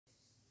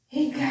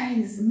Hey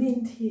guys,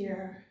 Mint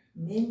here.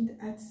 Mint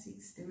at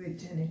 60 with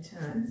Jenny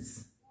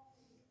Chance.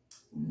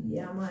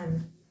 Yeah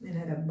man, I'm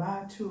in the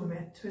bathroom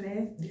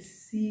today,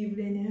 this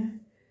evening, yeah.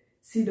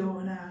 Sit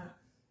down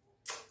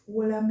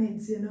all the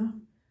meds, you know,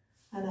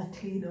 and I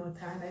clean out all the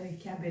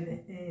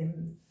cabinet,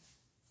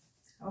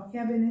 our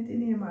cabinet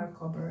in our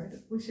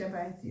cupboard, whichever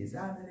it is,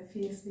 under the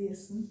face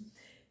basin.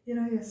 You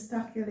know, you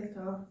stack your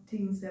little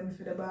things them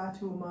for the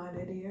bathroom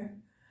under there.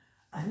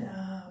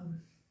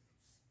 And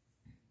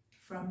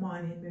from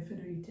morning before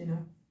do it, you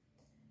know.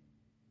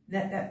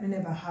 Not that me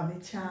never have a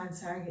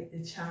chance or get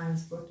the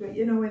chance, but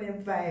you know when the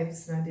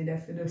vibes not there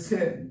for do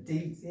certain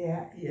things,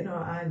 yeah, you know,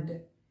 and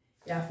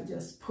you have to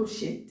just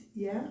push it,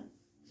 yeah.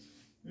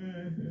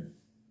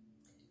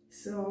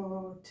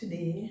 So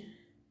today,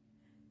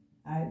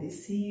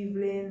 this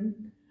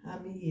evening,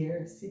 I'm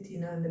here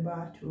sitting on the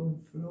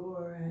bathroom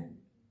floor and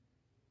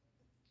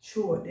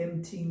show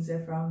them things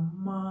from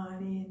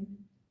morning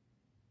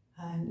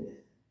and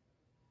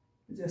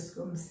just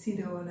come sit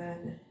down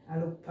and I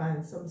look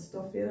on some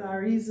stuff, you know, I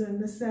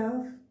reason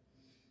myself.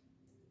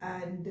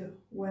 And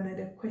one of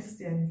the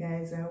questions,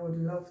 guys, I would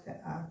love to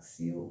ask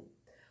you,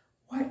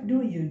 what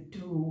do you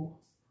do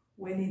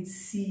when it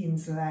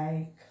seems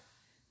like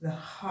the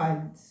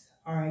odds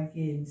are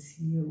against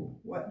you?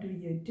 What do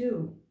you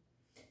do?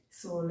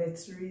 So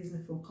let's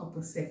reason for a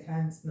couple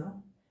seconds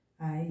now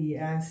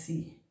and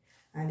see.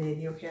 And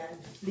then you can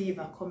leave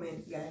a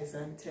comment, guys,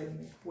 and tell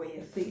me what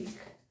you think.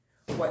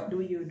 What do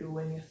you do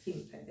when you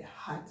think that the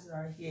odds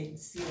are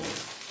against you?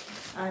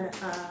 And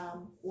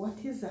what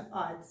is the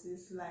odds?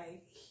 It's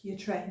like you're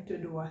trying to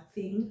do a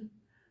thing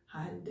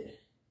and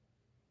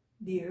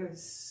you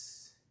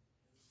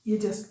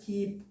just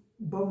keep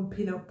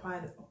bumping up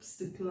an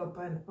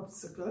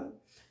obstacle.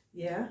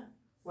 Yeah?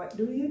 What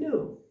do you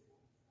do?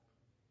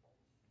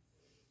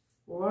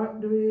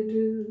 What do you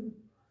do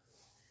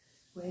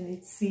when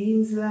it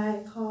seems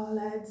like all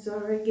odds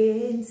are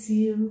against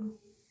you?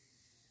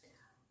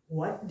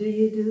 What do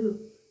you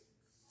do?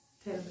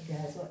 Tell me,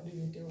 guys, what do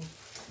you do?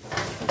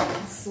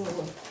 So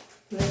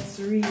let's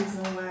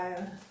reason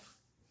while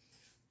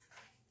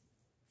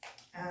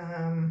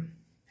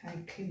I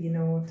clean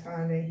out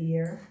under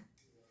here.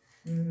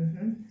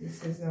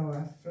 This is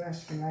our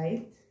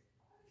flashlight.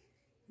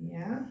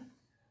 Yeah.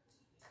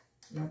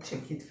 Now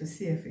check it for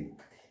see if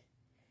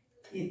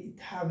it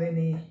have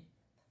any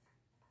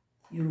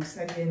use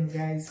again,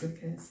 guys,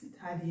 because it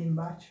had in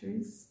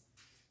batteries.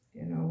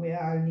 You know, we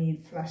all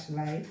need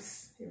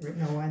flashlights every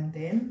now and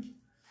then.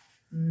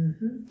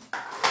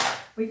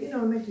 But you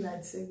know, my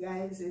glad say,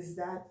 guys, is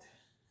that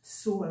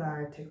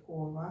solar take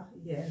over.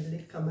 Yeah,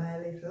 little by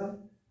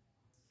little.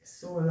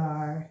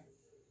 Solar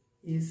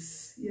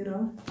is, you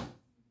know,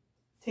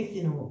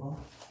 taking over.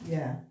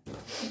 Yeah.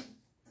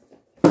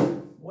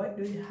 What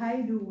do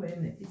I do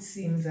when it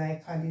seems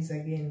like all is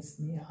against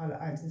me, all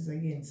odds is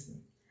against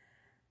me?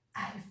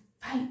 I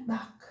fight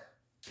back.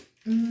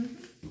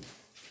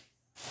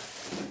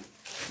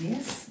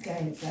 Yes,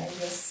 guys, I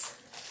just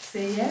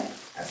say yeah,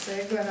 I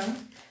say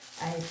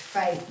I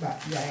fight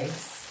back,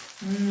 guys.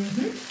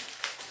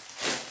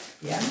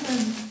 Yeah,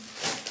 man.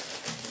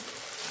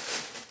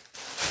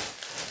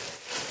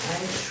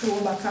 I throw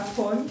back a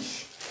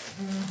punch.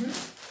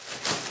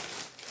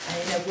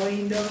 I'm not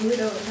going down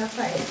without a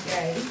fight,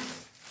 guys.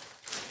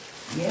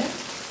 Yeah.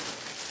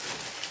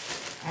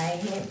 I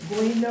ain't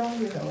going down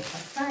without a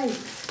fight.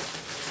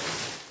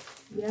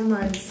 Yeah,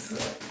 man. So,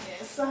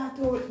 yeah, sort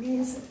out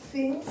these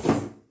things.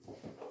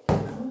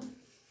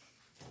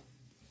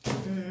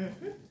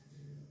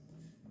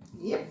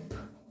 Yep.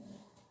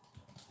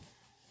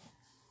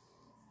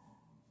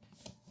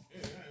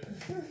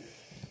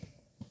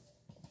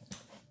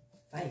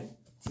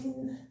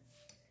 Fighting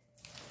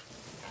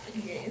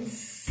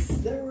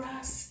against the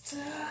Rasta.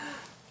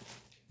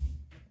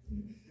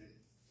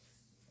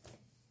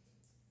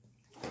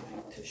 I'd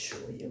like to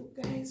show you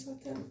guys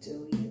what I'm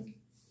doing.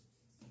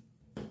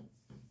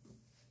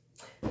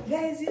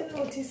 Guys, you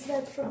notice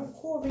that from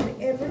COVID,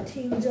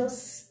 everything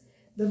just,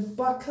 the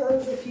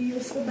bottles, if you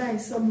used to buy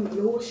some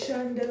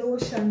lotion, the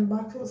lotion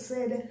bottle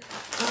said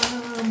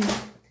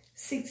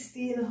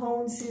 16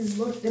 ounces,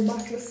 but the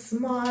bottle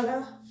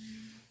smaller.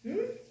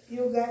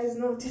 You guys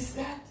notice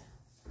that?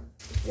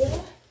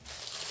 Yeah?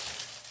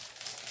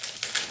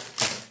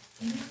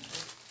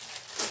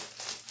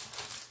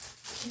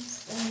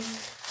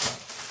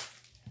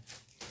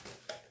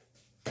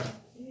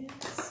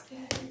 Yes,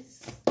 guys.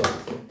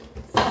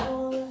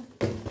 So,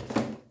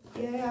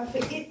 yeah, I have to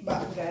eat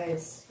back,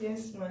 guys.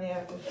 Yes, man, I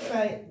have to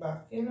fight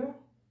back, you know.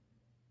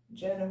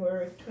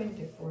 January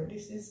 24.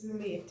 This is the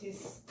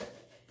latest.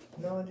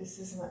 No, this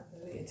is not the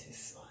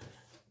latest one.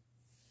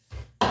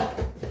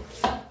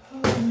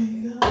 Oh my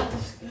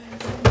gosh,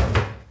 guys.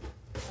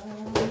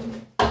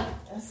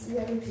 I see a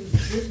little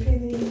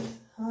dripping in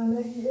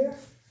under here.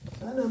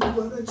 And I'm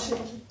gonna check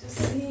it to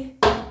see.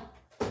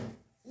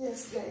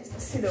 Yes, guys, I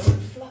sit down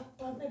flat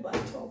on my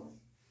bottom.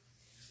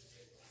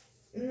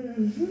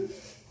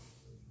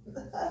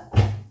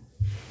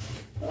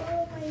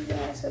 Oh my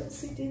gosh, I'm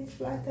sitting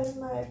flat on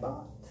my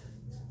butt.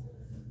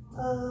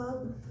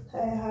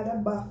 I had a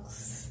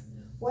box.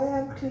 While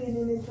I'm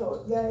cleaning it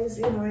out, guys,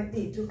 you know, I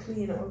need to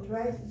clean out,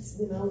 right? It's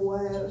been a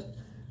while,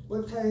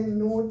 but I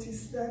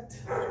noticed that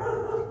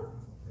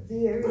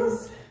there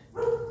is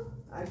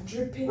a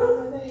dripping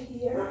under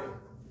here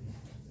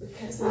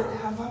because I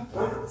have a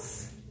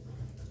box.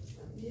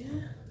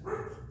 Yeah,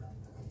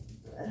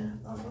 I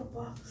have a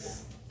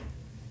box.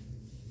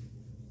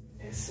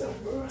 There's some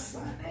rust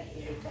under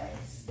here,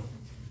 guys.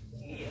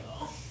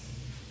 Yeah.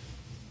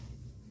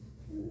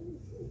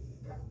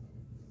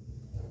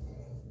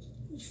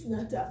 It's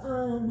not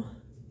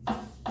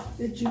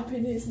the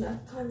dripping is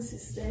not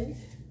consistent.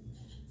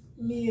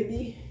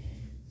 Maybe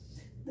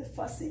the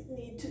faucet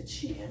need to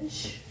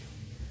change.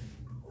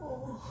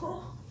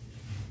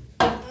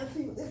 I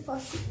think the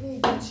faucet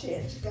need to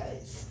change,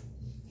 guys.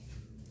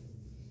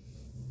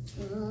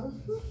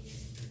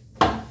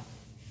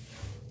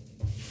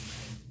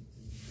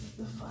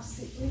 The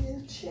faucet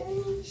need to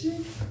change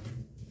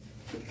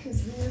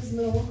because there's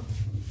no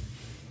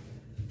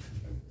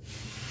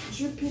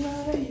dripping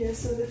out of here.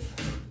 So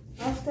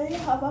after you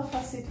have a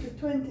faucet for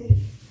 20,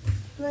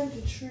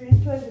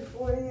 23,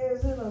 24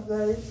 years, you know,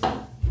 guys,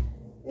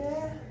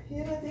 yeah,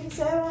 you don't think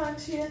so? I want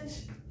to change?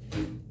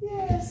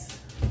 Yes.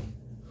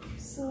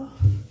 So,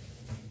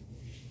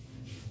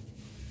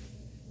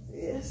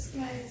 yes,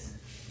 guys.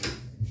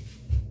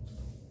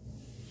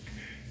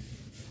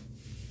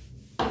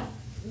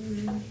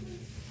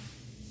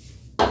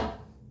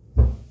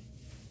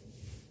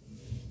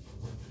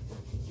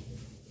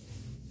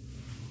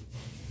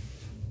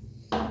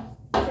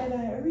 Can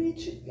I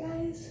reach it,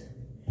 guys?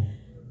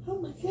 Oh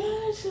my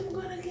gosh, I'm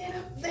gonna get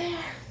up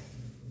there.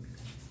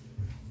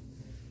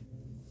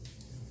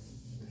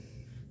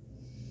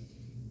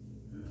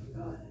 I'm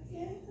gonna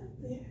get up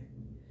there.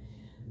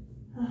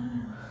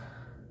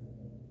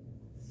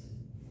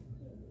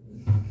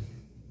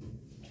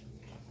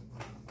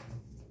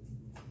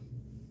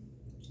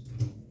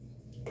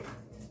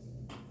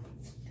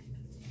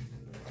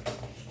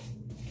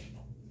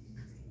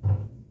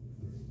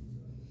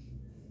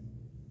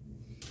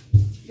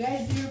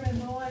 Guys, do you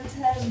remember one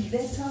time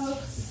Dettol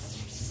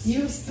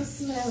used to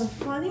smell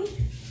funny?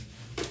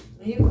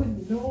 You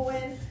could know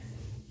when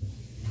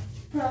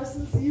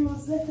persons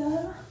use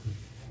Dettol.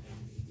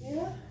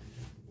 Yeah?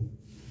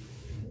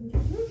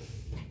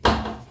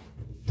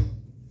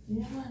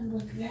 Yeah, man,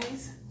 look,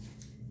 guys.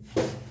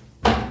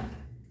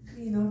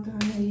 Clean out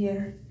on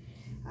here.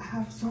 I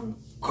have some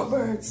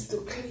cupboards to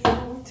clean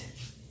out.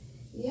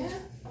 Yeah?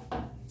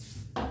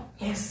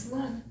 Yes,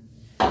 man.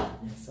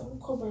 There's some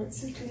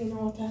cupboards to clean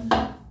out and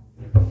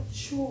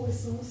show you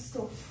some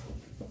stuff.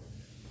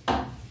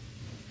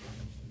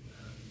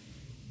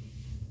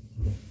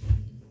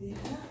 Yeah.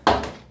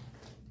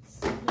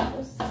 So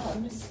let's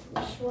start this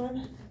which one.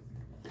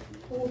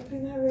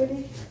 Open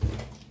already.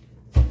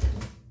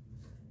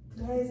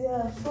 Guys,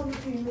 yeah,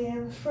 something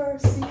there.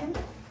 First in,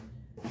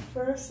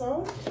 first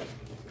out.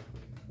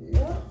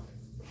 Yeah.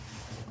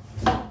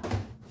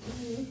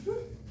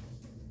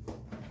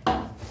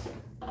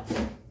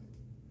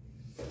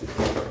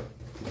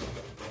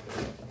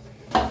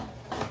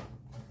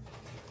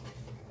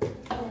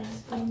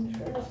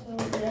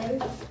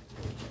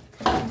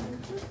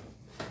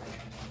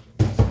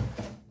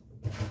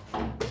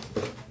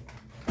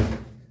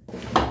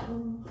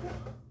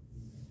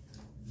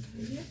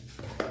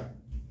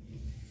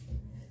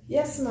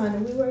 Yes,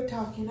 man, we were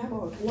talking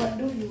about what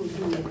do you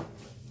do,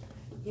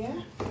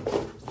 yeah?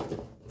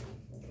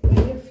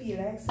 When you feel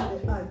like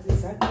the odds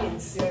is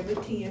against you,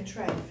 everything you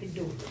try to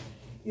do,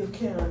 you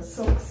cannot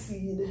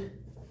succeed.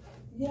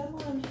 Yeah,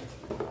 man.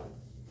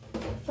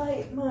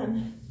 Fight,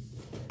 man.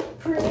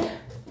 Pray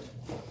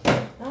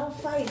and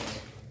fight.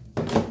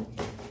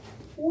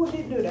 Who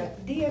did do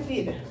that?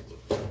 David,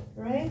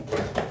 right?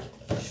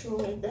 Show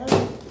it down.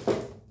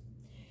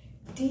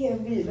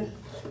 David.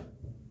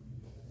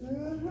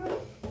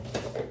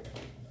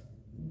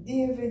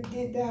 David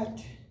did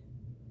that.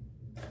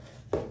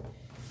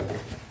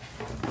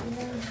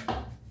 Yeah.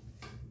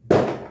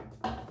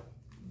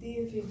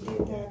 David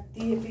did that.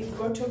 David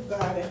got to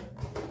God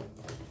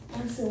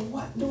and said,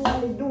 what do I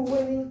do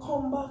when he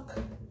come back?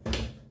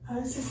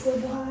 And she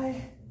said,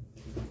 why?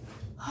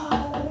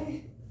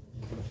 Hardly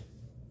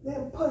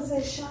their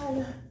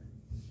possession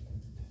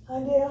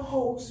and their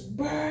house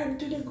burned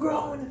to the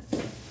ground.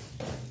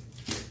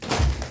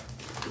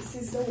 This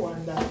is the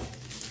one that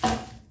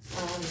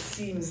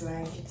seems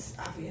like it's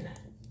having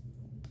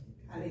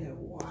a little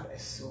water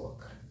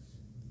soak.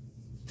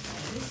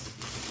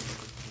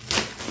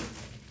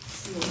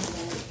 Seems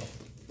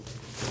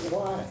like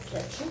water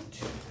catch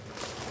it.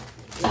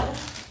 Yeah.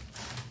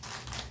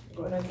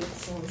 Gonna get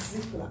some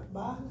Ziploc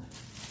bag.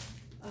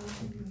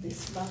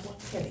 This bag, what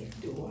can it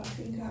do? I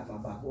think I have a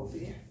bag over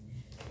here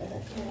that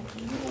I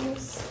can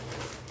use.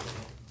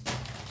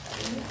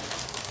 Yeah.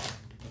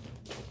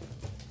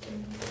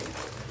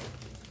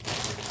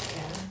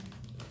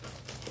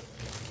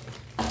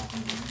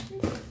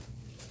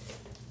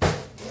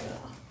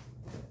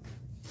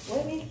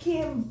 When he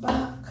came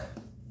back,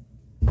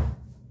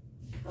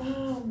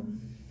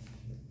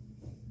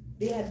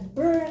 they had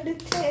burned the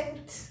tent.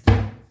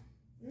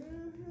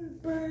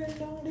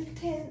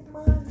 tent,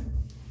 man.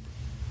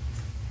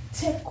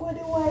 Take with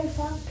the wife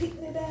and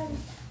picnic them.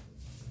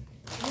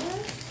 Yeah?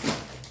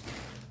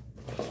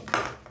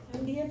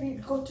 And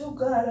David go to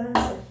God and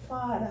say,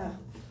 Father,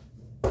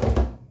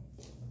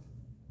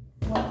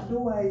 what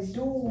do I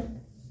do?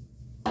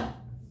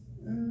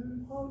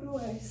 How do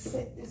I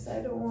set this?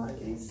 I don't want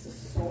this to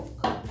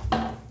soak.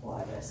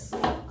 Water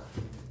soak.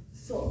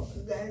 So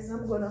guys,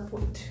 I'm gonna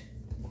put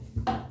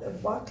the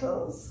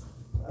bottles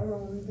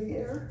around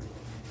there,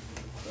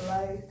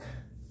 like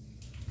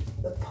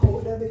the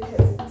powder,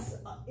 because it's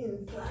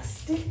in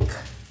plastic.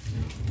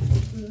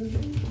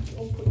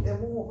 I'll put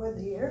them over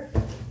there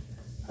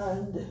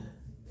and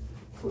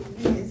put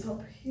these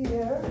up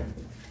here.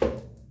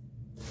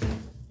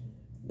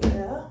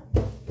 Yeah.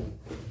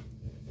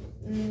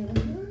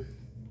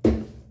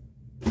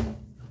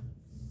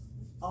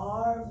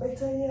 Or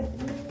better yet,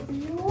 move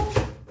you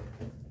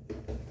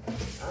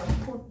and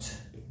put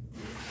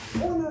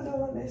one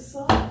on this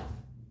side.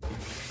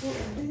 Put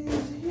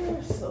these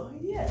here. So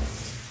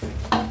yes.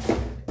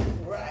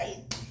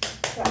 Right.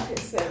 Clap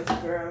yourself,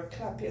 girl.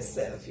 Clap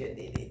yourself. You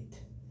did it.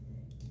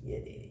 You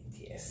did it.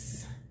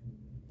 Yes.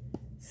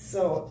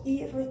 So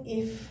even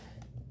if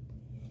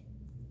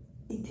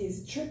it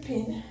is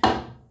dripping,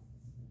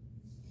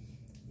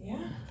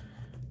 yeah.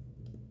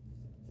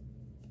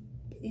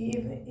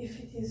 Even if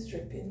it is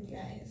dripping,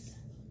 guys,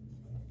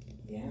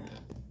 yeah.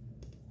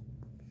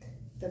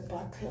 The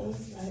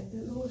bottles, like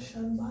the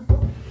lotion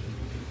bottle,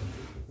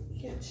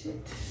 catch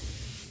it,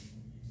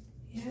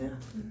 yeah.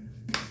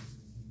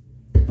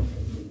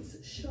 These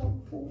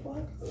shampoo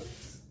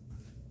bottles,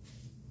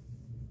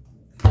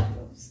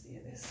 those the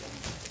other side.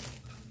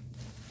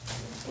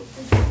 Put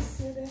the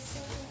tissue there,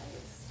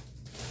 guys.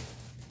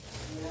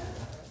 Yeah.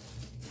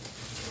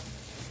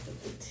 Put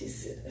the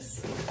tissue there.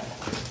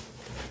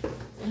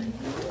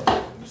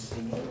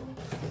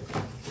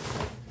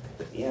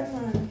 Yeah,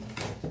 man.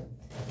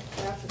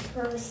 You have to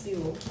purse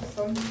you.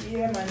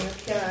 Yeah, man, you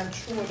can't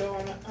throw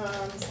down the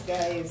arms,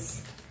 guys.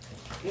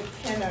 You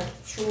cannot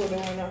throw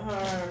down the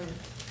arm.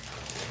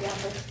 You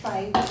have to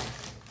fight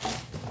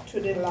to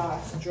the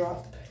last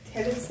drop.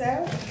 Tell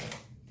yourself,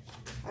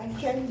 I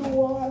can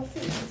do all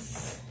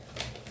things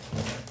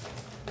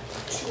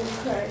through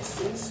Christ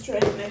who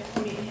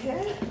strengtheneth me.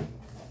 Yeah?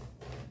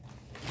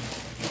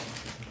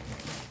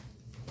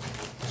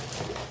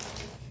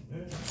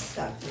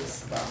 Stop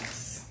this box.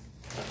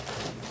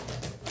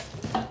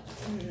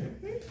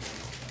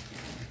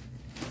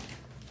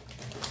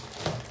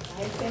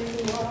 I can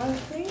do all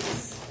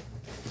things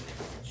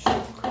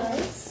through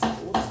Christ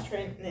who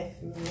strengtheneth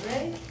me,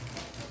 right?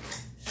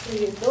 So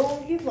you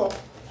don't give up.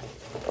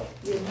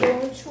 You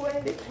don't throw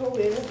in the towel.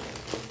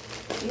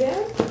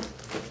 Yeah?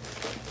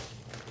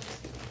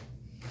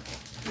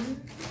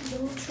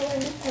 Don't throw in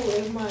the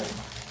towel, man.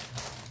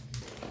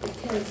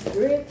 Because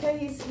greater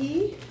is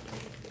He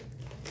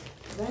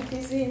that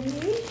is in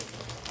me,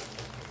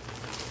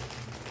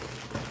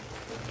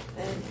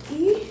 and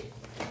He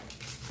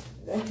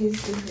that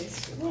is in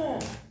this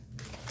world.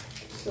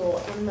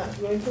 So I'm not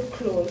going to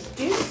close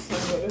this.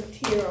 I'm going to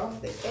tear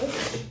off the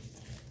edge.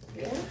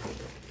 Yeah.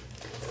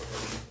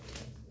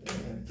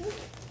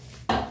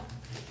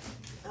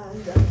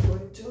 And I'm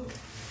going to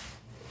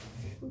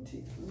put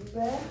it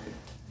there.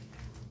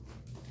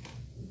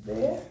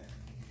 There.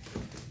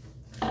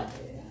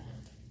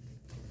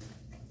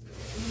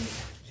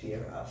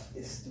 Tear off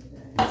this too,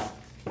 guys.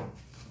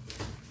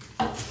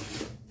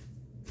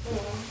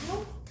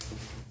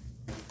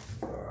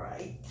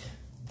 Right.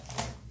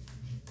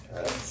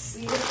 Let's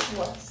see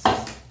what's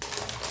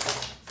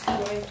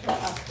going to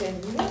happen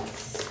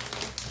next.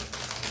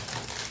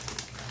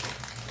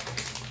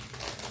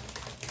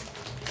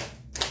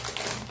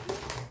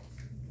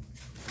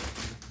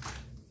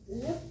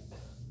 Yep.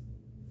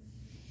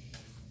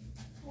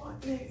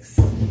 What next?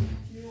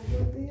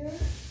 Over there.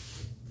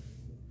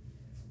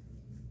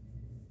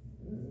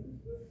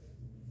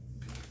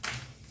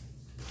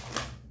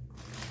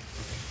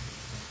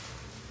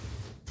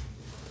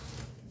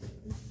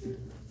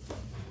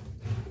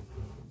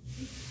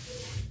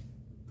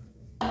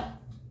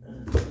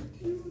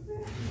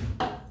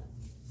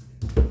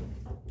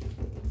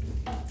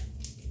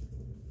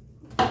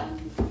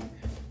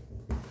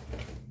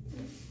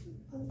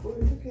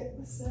 Get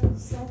myself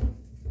some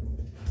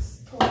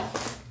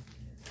stuff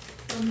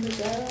from the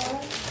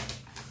garage.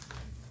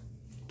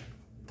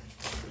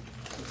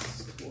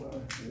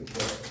 Store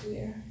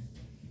there.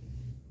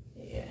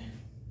 Yeah.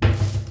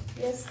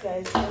 Yes,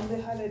 guys. On the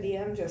holiday,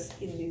 I'm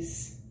just in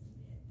this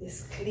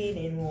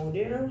cleaning mode.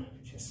 You know,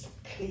 just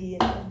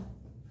clean and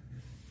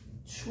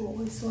throw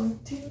away some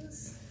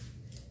things.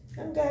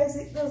 And guys,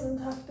 it doesn't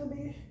have to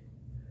be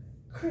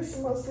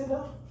Christmas, you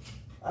know.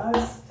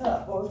 I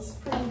start about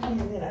spring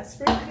cleaning. I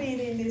spring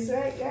cleaning this,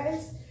 right,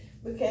 guys?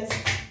 Because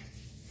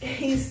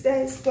Easter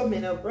is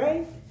coming up,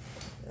 right?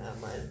 Yeah,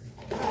 man.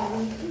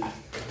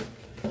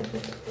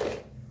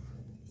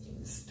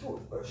 This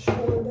toothbrush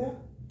holder.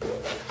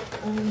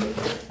 And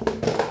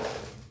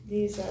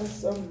these are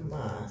some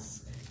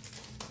masks.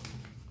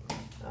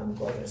 I'm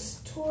gonna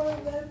store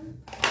them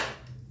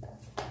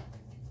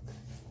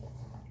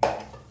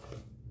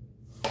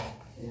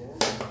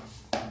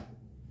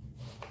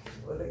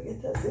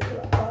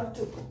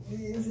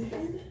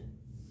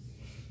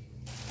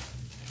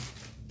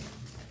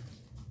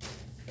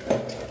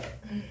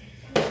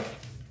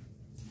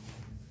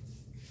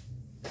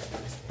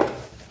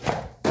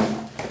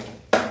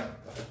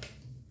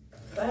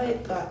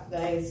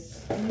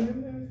guys.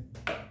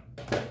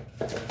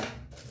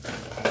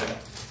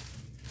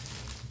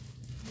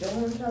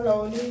 Don't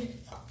allow the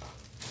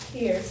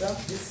cares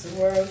of this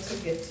world to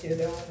get you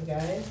down,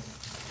 guys.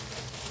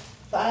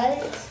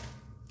 Fight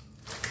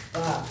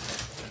back.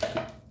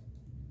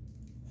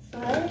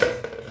 Fight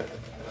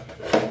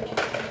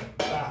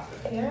back,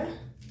 yeah?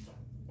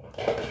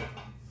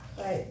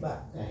 Fight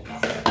back,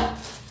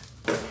 guys.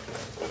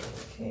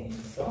 Okay,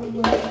 so I'm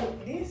going to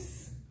put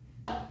this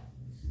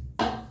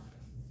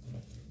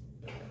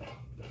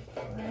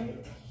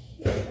right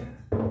here.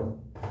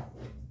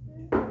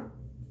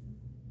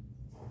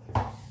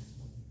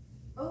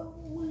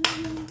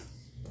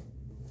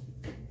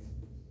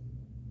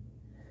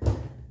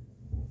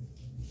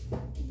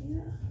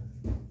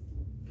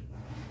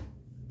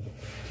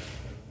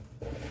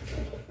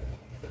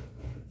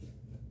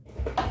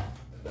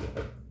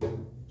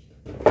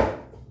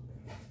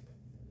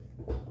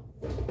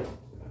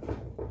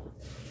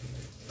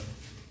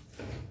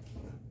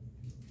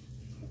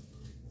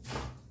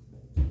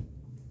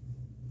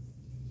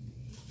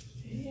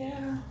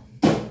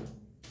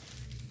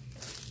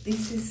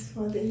 This is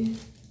for the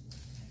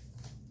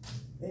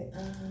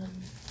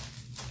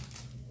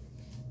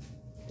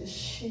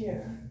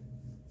shear.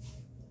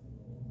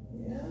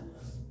 Yeah.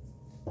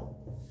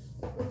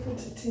 We'll put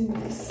it in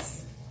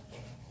this.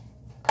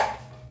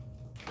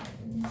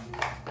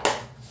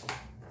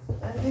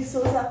 And this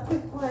was a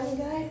quick one,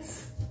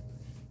 guys.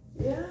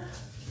 Yeah.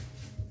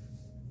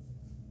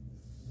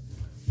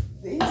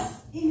 This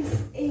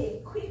is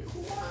a quick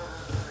one.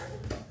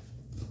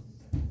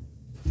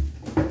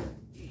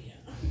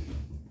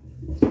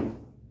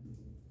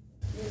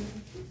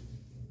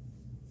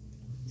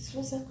 This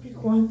was a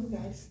quick one,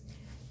 guys.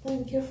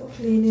 Thank you for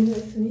cleaning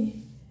with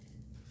me.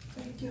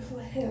 Thank you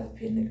for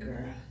helping the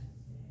girl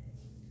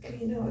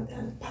clean out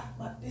and pack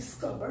back this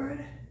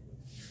cupboard.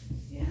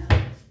 Yeah.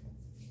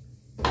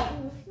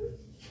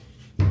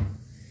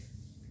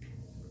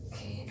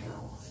 Okay,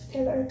 now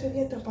tell her to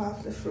get up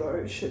off the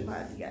floor if she's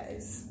bad,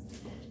 guys.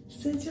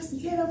 So just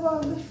get up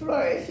off the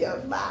floor if you're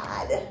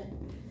bad.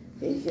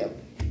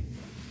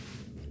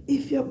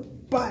 If you're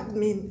bad,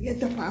 mean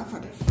get up off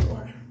of the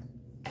floor.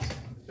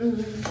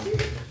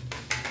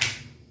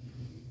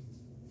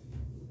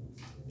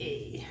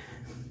 Hey.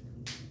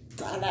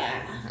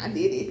 Ta-da! I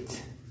did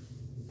it.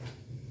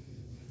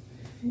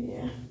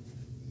 Yeah.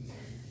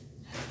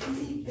 I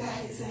did it,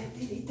 guys. I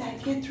did it. I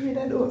get rid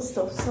of those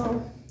stuff.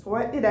 So,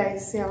 what did I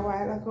say a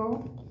while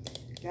ago?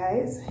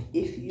 Guys,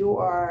 if you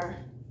are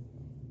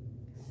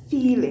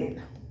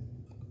feeling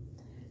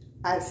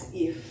as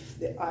if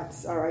the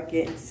odds are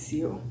against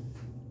you,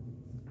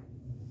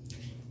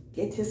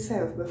 get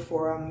yourself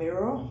before a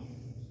mirror.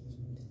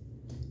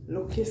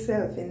 Look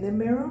yourself in the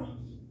mirror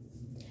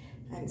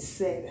and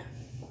say,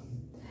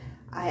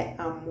 I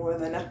am more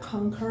than a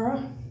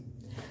conqueror.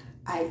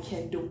 I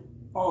can do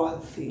all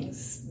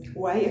things.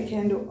 Why you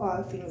can do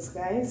all things,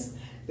 guys?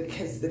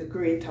 Because the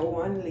greater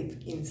one lives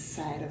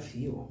inside of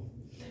you.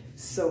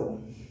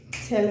 So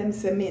tell him,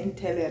 say me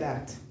tell you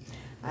that.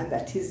 And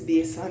that is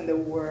based on the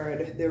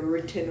word, the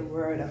written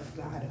word of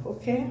God,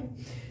 okay?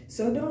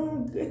 So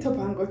don't get up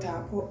and go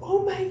talk,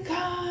 oh my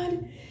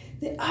God,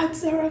 the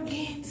odds are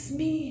against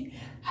me.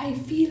 I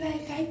feel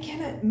like I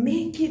cannot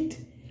make it.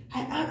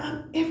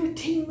 I'm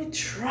everything we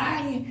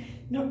try.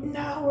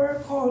 Now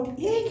work out.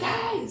 Hey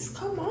guys,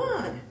 come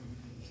on.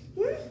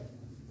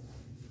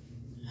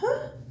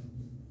 Huh?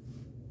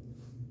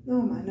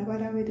 No man, no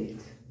bother with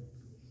it.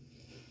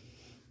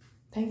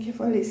 Thank you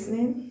for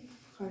listening.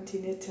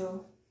 Continue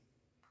to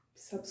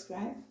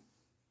subscribe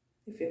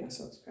if you're not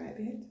subscribed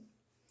yet.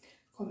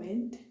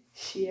 Comment,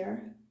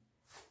 share,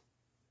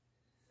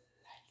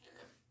 like.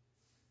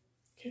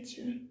 Catch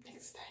you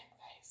next time.